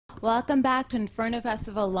Welcome back to Inferno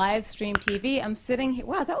Festival live stream TV. I'm sitting here.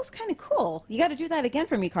 Wow, that was kind of cool. You got to do that again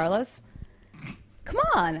for me, Carlos. Come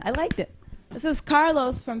on, I liked it. This is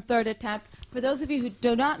Carlos from Third Attempt. For those of you who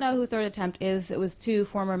do not know who Third Attempt is, it was two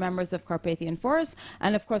former members of Carpathian Forest,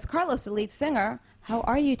 and of course Carlos, the lead singer. How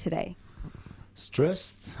are you today?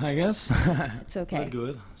 Stressed, I guess. It's okay. But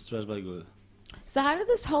good. Stressed but good. So how did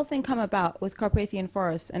this whole thing come about with Carpathian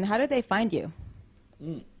Forest, and how did they find you?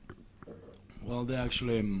 Well, they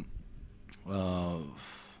actually,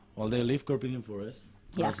 they leave Carpathian Forest,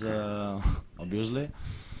 Yes. obviously,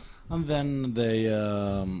 and then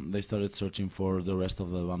they started searching for the rest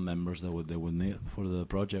of the band members that they would need for the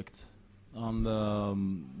project, and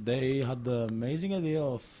they had the amazing idea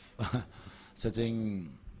of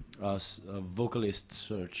setting a vocalist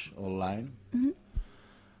search online.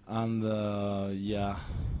 And yeah,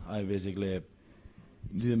 I basically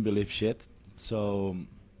didn't believe shit, so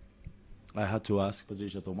I had to ask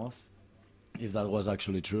Patricia Thomas if that was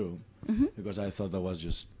actually true, because I thought that was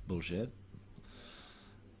just bullshit.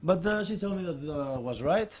 But she told me that was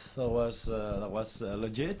right, that was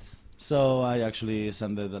legit. So I actually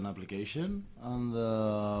sent an application, and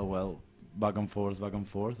well, back and forth,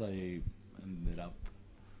 I ended up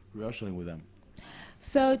rehearsing with them.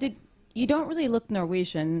 So you don't really look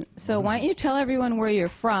Norwegian, so why don't you tell everyone where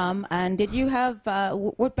you're from, and did you have,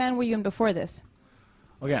 what band were you in before this?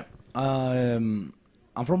 Okay, I'm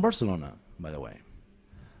from Barcelona, by the way.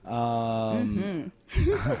 Oh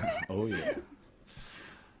yeah.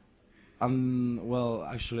 Well,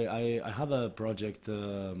 actually, I had a project,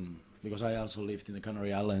 because I also lived in the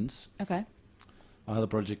Canary Islands. Okay. I had a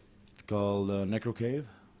project called Necro Cave,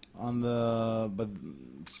 and but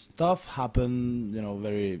stuff happened, you know,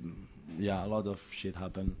 a lot of shit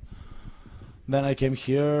happened. Then I came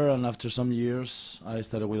here, and after some years, I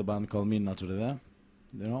started with a band called Me Not Today.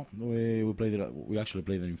 You know, we actually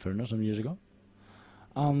played in Inferno some years ago,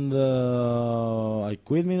 and I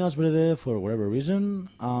quit Me Not Today for whatever reason,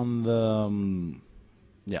 and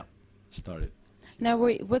yeah, started. Now,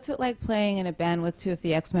 what's it like playing in a band with two of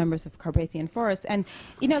the ex-members of Carpathian Forest? And,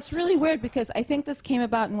 you know, it's really weird because I think this came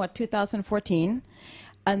about in, 2014,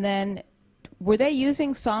 and then were they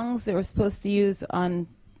using songs they were supposed to use on...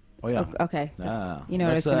 Oh, yeah. Okay. Yeah. You know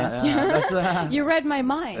what I was going to ask. You read my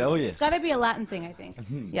mind. Oh, yes. It's got to be a Latin thing, I think.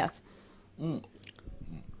 Yes.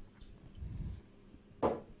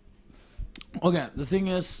 Okay, the thing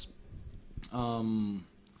is,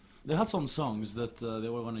 they had some songs that they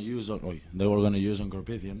were going to use on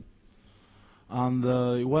Carpathian, and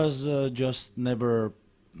it was just never,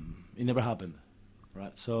 it never happened,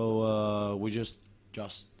 right? So we just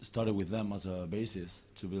started with them as a basis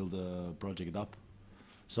to build the project up.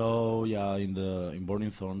 So yeah, in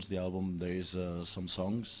Burning Thorns, the album, there is some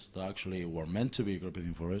songs that actually were meant to be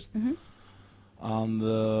Carpathian Forest, and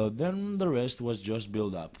then the rest was just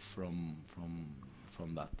built up from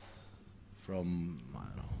that, I don't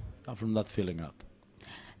know, from that feeling up.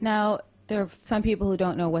 Now, there are some people who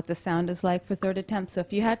don't know what the sound is like for Third Attempt, so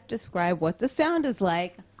if you had to describe what the sound is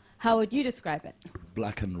like, how would you describe it?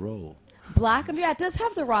 Black and roll. Black and, yeah, it does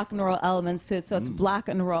have the rock and roll elements to it, so it's black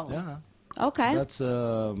and roll. Yeah. Okay. That's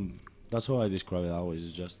how I describe it always.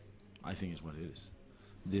 It's just, I think it's what it is.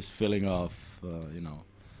 This feeling of, you know,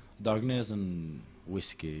 darkness and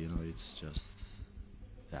whiskey. You know, it's just,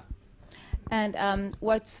 yeah. And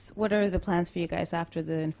what are the plans for you guys after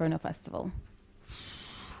the Inferno Festival?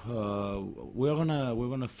 We're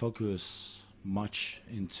gonna focus much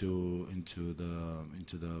into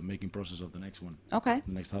the making process of the next one. Okay.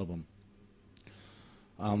 The next album.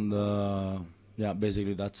 And yeah,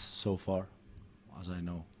 basically that's so far as I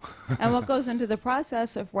know. And what goes into the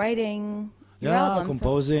process of writing your album?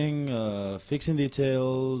 Composing, fixing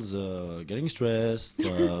details, getting stressed.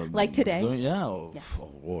 Like today? Yeah,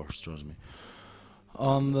 worse, trust me.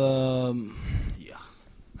 And yeah,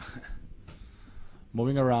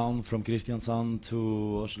 moving around from Kristiansand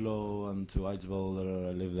to Oslo and to Eidsvoll.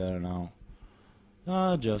 I live there now.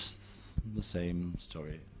 Just the same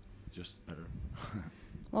story, just better.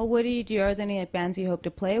 Well, what are there any bands you hope to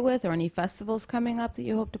play with, or any festivals coming up that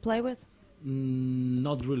you hope to play with?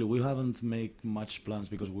 Not really. We haven't made much plans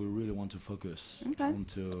because we really want to focus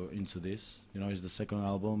into this. You know, it's the second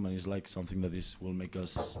album, and it's like something that will make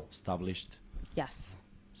us established. Yes.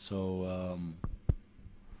 So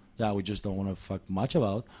yeah, we just don't want to fuck much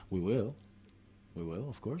about. We will,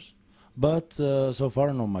 of course. But so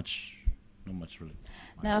far, not much really.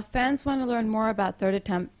 Now, if fans want to learn more about Third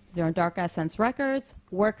Attempt, they're on Dark Essence Records.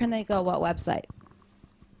 Where can they go? What website?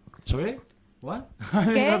 Sorry? What? I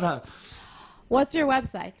didn't know that. What's your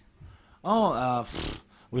website? Oh,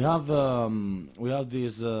 we have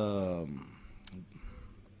this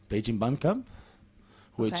page in Bandcamp,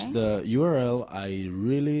 which Okay. the URL, I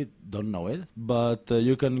really don't know it, but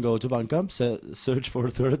you can go to Bandcamp, search for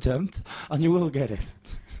Third Attempt, and you will get it.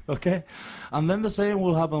 Okay? And then the same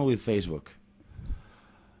will happen with Facebook.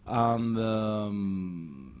 And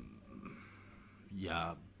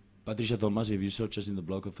yeah, Patricia Thomas, if you search us in the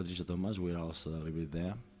blog of Patricia Thomas, we're also a little bit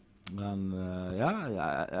there. And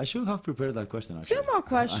yeah, I should have prepared that question, actually. Two more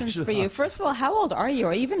questions should for you. have. First of all, how old are you?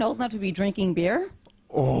 Are you even old enough to be drinking beer?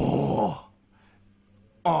 Oh!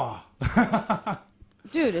 Oh!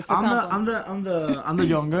 Dude, it's a compliment. I'm the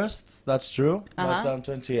youngest, that's true, but Uh-huh. I'm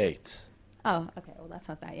 28. Oh, okay. Well, that's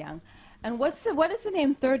not that young. And what is the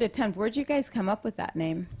name Third Attempt? Where'd you guys come up with that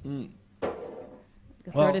name? The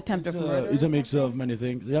Well, Third Attempt of Murder? it's a or mix something? of many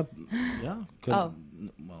things. Yep. Yeah. Oh.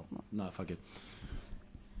 Well, no, fuck it.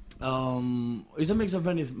 It's a mix of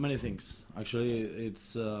many things. Actually, it's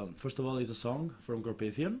first of all, it's a song from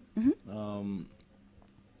Carpathian. Mhm.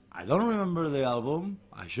 I don't remember the album.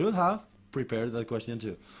 I should have prepared that question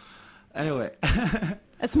too. Anyway.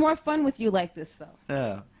 It's more fun with you like this, though.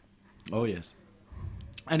 Yeah. Oh yes.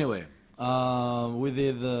 Anyway, we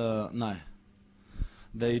did no.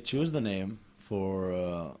 They choose the name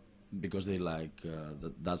for because they like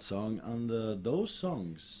that song, and those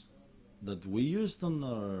songs that we used on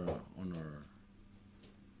our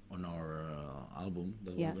album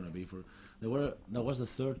that Yes. we're gonna be for. That was the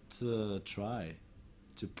third try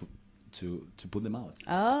to put them out.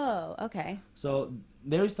 Oh, okay. So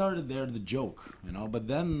there started there the joke, you know. But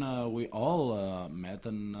then we all met,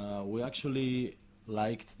 and we actually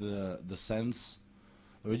liked the sense,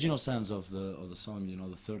 the original sense of the song. You know,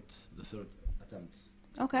 the third attempt.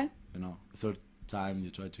 Okay. You know, the third time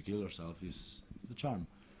you try to kill yourself is the charm.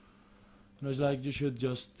 You know, it's like you should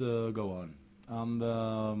just go on, and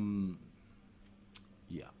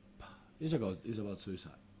yeah, it's about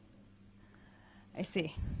suicide. I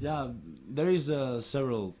see. Yeah, there is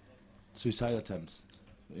several suicide attempts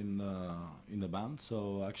in the band,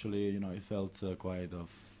 so actually, you know, it felt quite.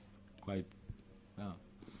 Yeah.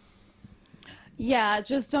 Yeah,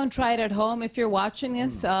 just don't try it at home if you're watching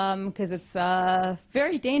this, because it's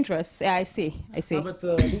very dangerous. Yeah, I see. But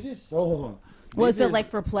this is so. Was this it is like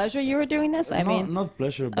for pleasure you were doing this? I mean, not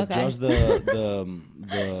pleasure, but okay. just the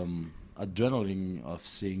adrenaline of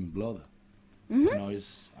seeing blood. Mhm. You know,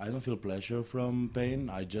 I don't feel pleasure from pain.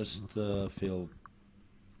 I just feel,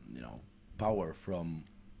 you know, power from,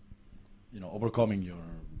 you know, overcoming your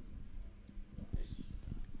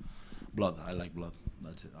blood. I like blood.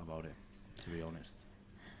 That's it about it, to be honest.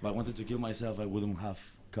 If I wanted to kill myself, I wouldn't have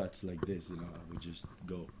cuts like this. You know, I would just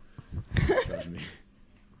go. Trust me.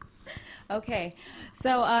 Okay,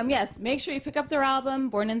 so yes, make sure you pick up their album,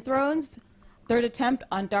 Born in Thrones, Third Attempt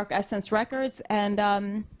on Dark Essence Records,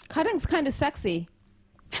 and cutting's kind of sexy.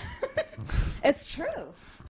 It's true.